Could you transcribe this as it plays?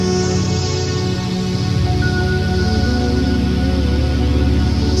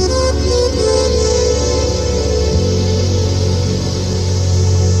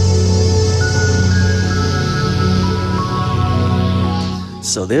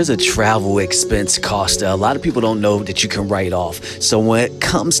So there's a travel expense cost that a lot of people don't know that you can write off. So when it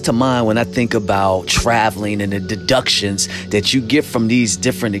comes to mind, when I think about traveling and the deductions that you get from these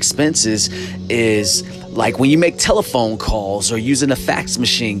different expenses is like when you make telephone calls or using a fax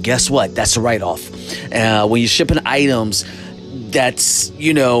machine, guess what? That's a write-off. When you're shipping items, that's,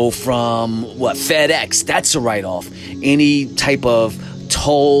 from FedEx, that's a write-off. Any type of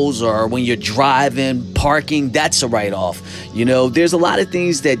tolls or when you're driving, parking, that's a write-off. There's a lot of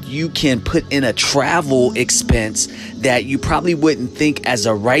things that you can put in a travel expense that you probably wouldn't think as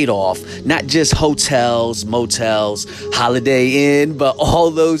a write-off. Not just hotels, motels, Holiday Inn, but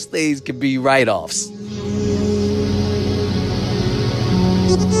all those things can be write-offs.